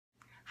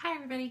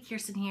everybody,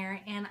 Kirsten here,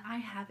 and I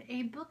have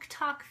a book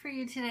talk for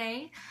you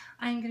today.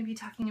 I'm going to be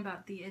talking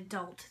about the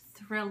adult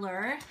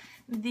thriller,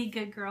 The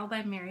Good Girl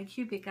by Mary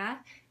Kubica,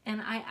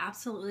 and I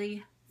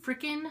absolutely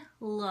freaking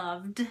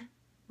loved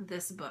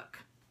this book.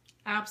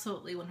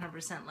 Absolutely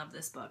 100% love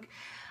this book.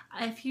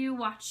 If you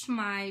watched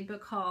my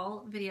book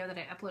haul video that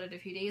I uploaded a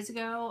few days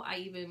ago, I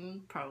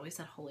even probably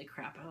said, holy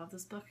crap, I love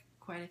this book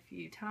quite a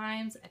few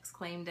times,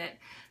 exclaimed it,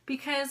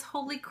 because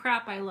holy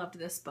crap, I loved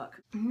this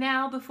book.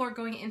 Now, before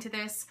going into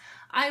this,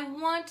 I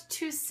want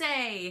to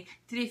say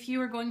that if you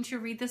are going to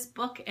read this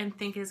book and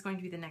think it is going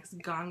to be the next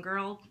Gone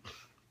Girl,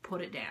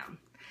 put it down.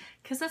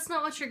 Because that's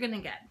not what you're going to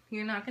get.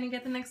 You're not going to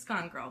get the next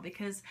Gone Girl,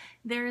 because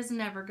there is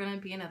never going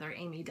to be another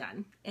Amy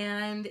Dunn.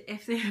 And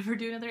if they ever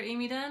do another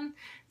Amy Dunn,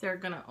 they're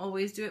going to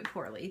always do it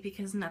poorly,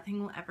 because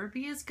nothing will ever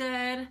be as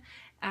good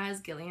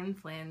as Gillian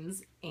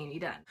Flynn's Amy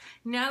Dunn.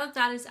 Now that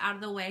that is out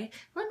of the way,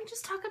 let me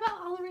just talk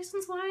about all the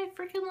reasons why I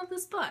freaking love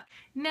this book.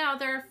 Now,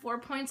 there are 4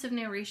 points of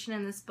narration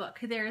in this book.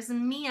 There's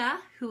Mia,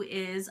 who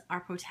is our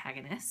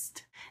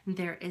protagonist.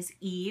 There is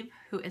Eve,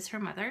 who is her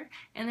mother.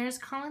 And there's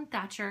Colin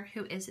Thatcher,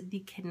 who is the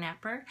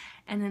kidnapper.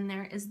 And then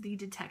there is the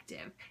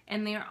detective.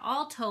 And they are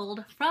all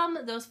told from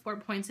those 4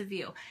 points of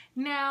view.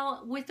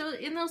 Now,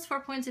 in those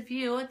 4 points of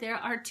view, there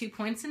are 2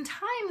 points in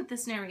time that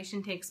this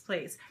narration takes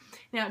place.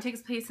 Now, it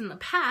takes place in the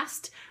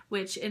past,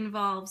 which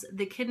involves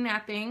the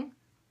kidnapping,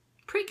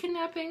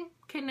 pre-kidnapping,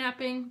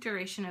 kidnapping,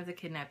 duration of the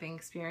kidnapping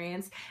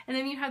experience. And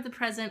then you have the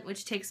present,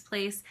 which takes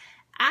place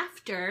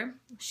after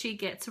she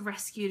gets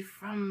rescued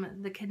from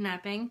the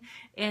kidnapping,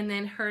 and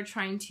then her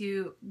trying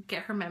to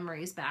get her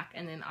memories back,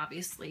 and then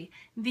obviously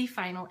the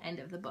final end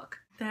of the book.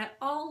 That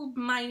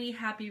almighty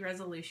happy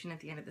resolution at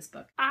the end of this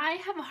book.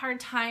 I have a hard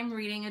time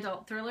reading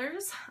adult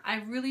thrillers.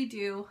 I really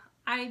do.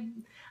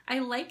 I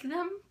like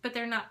them, but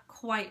they're not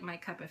quite my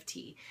cup of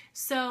tea.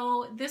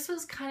 So this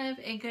was kind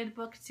of a good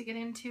book to get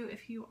into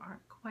if you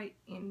aren't quite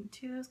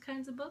into those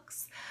kinds of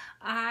books.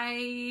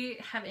 I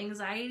have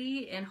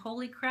anxiety, and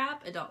holy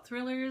crap, adult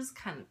thrillers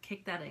kind of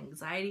kick that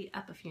anxiety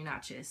up a few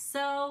notches.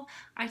 So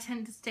I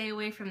tend to stay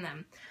away from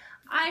them.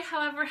 I,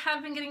 however,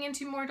 have been getting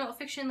into more adult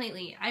fiction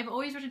lately. I've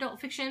always read adult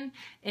fiction,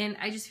 and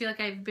I just feel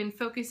like I've been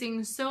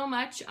focusing so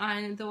much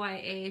on the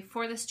YA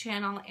for this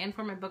channel and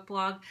for my book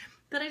blog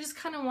that I just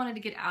kind of wanted to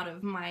get out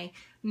of my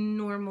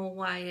normal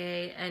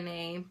YA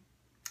NA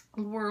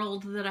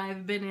world that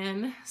I've been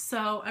in.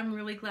 So I'm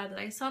really glad that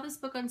I saw this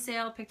book on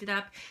sale, picked it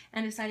up,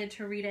 and decided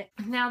to read it.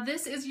 Now,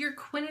 this is your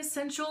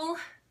quintessential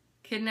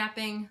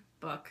kidnapping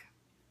book.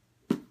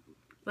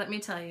 Let me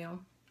tell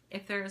you,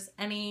 if there's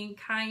any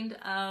kind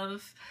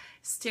of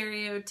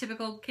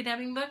stereotypical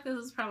kidnapping book, this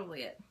is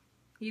probably it.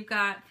 You've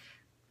got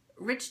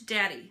rich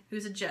daddy,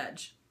 who's a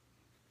judge.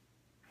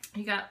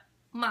 You got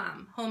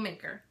mom,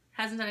 homemaker,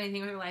 hasn't done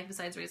anything with her life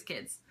besides raise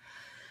kids.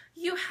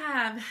 You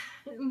have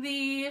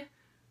the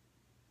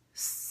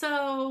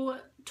so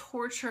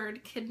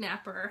tortured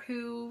kidnapper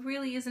who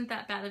really isn't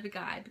that bad of a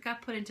guy, but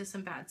got put into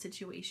some bad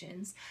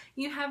situations.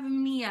 You have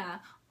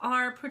Mia,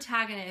 our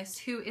protagonist,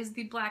 who is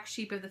the black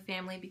sheep of the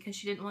family because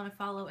she didn't want to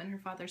follow in her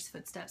father's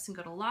footsteps and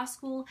go to law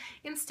school.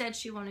 Instead,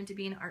 she wanted to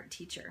be an art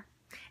teacher.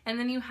 And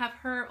then you have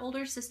her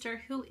older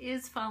sister who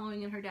is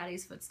following in her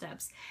daddy's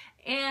footsteps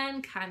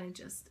and kind of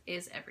just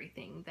is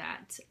everything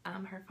that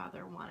her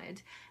father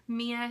wanted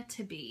Mia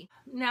to be.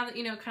 Now that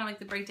you know kind of like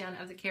the breakdown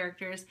of the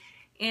characters,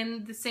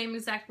 in the same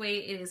exact way,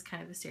 it is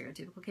kind of a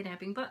stereotypical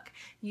kidnapping book.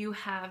 You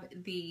have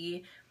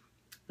the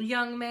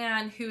young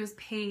man who is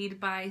paid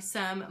by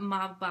some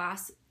mob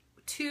boss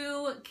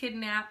to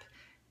kidnap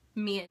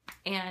Mia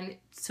and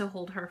to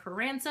hold her for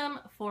ransom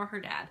for her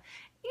dad.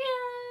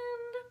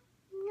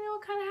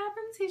 What kind of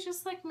happens? He's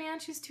just like, man,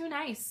 she's too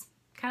nice.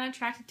 Kind of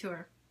attracted to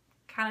her.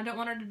 Kind of don't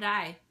want her to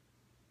die.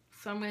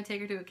 So I'm going to take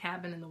her to a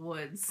cabin in the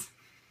woods.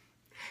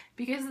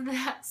 Because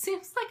that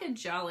seems like a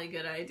jolly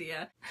good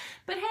idea.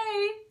 But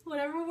hey,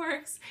 whatever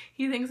works.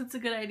 He thinks it's a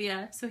good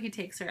idea, so he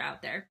takes her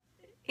out there.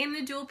 In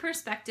the dual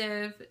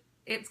perspective,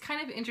 it's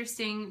kind of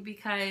interesting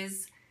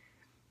because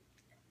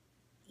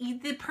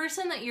the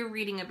person that you're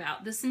reading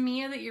about, this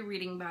Mia that you're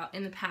reading about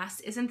in the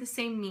past, isn't the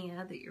same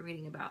Mia that you're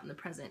reading about in the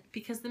present,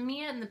 because the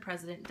Mia in the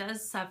present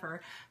does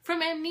suffer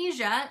from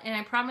amnesia, and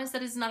I promise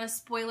that is not a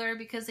spoiler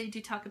because they do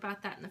talk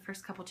about that in the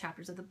first couple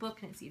chapters of the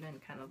book, and it's even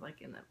kind of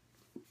like in the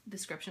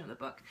description of the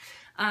book.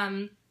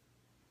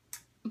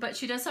 But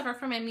she does suffer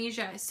from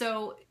amnesia,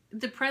 so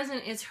the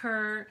present is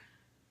her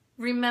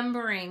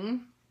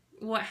remembering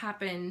what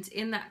happened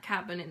in that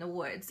cabin in the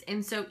woods.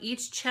 And so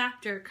each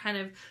chapter kind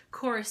of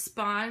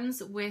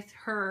corresponds with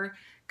her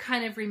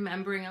kind of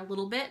remembering a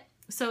little bit.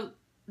 So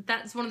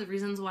that's one of the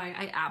reasons why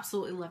I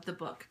absolutely love the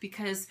book,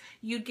 because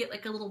you'd get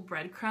like a little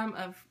breadcrumb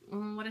of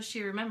what is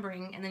she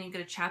remembering, and then you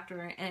get a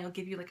chapter and it'll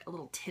give you like a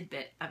little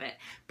tidbit of it,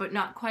 but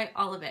not quite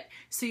all of it.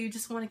 So you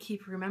just want to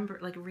keep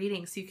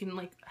reading so you can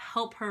like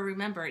help her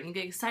remember, and you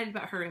get excited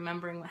about her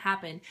remembering what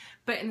happened,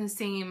 but in the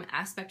same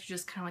aspect you're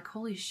just kind of like,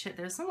 holy shit,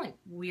 there's some like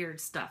weird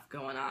stuff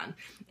going on.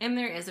 And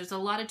there's a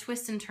lot of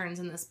twists and turns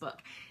in this book.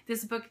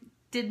 This book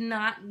did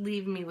not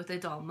leave me with a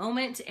dull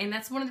moment, and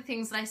that's one of the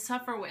things that I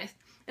suffer with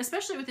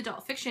especially with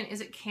adult fiction,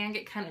 is it can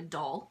get kind of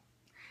dull.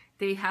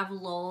 They have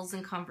lulls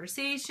in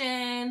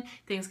conversation,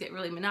 things get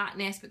really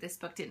monotonous, but this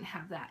book didn't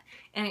have that.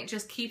 And it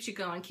just keeps you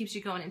going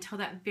until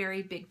that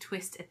very big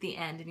twist at the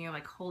end, and you're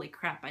like, holy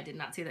crap, I did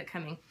not see that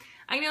coming.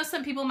 I know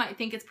some people might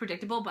think it's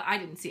predictable, but I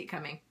didn't see it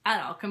coming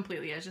at all,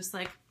 completely. I was just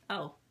like,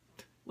 oh,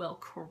 well,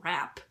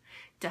 crap.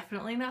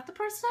 Definitely not the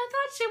person I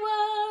thought she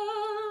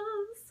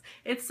was.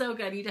 It's so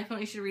good. You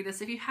definitely should read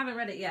this if you haven't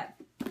read it yet.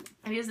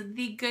 It is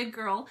The Good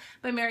Girl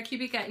by Mary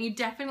Kubica, and you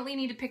definitely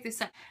need to pick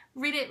this up.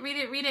 Read it, read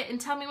it, read it, and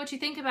tell me what you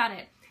think about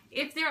it.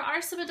 If there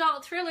are some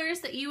adult thrillers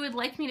that you would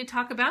like me to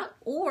talk about,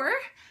 or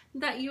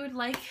that you would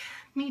like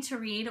me to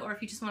read, or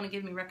if you just want to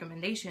give me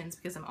recommendations,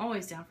 because I'm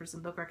always down for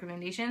some book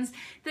recommendations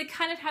that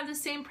kind of have the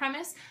same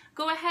premise,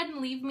 go ahead and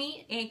leave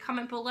me a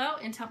comment below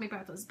and tell me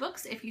about those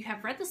books. If you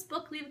have read this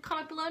book, leave a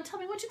comment below and tell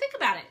me what you think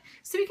about it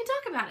so we can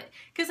talk about it,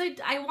 because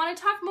I want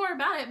to talk more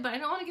about it, but I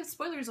don't want to give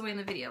spoilers away in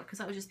the video because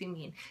that would just be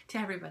mean to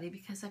everybody,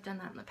 because I've done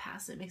that in the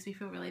past. It makes me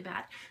feel really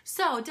bad.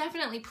 So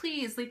definitely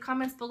please leave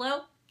comments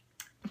below.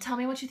 Tell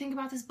me what you think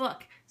about this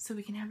book so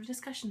we can have a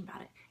discussion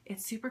about it.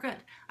 It's super good.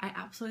 I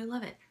absolutely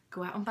love it.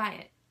 Go out and buy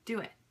it. Do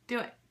it. Do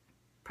it.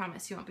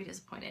 Promise you won't be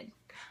disappointed.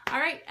 All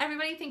right,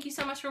 everybody, thank you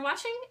so much for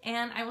watching,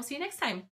 and I will see you next time.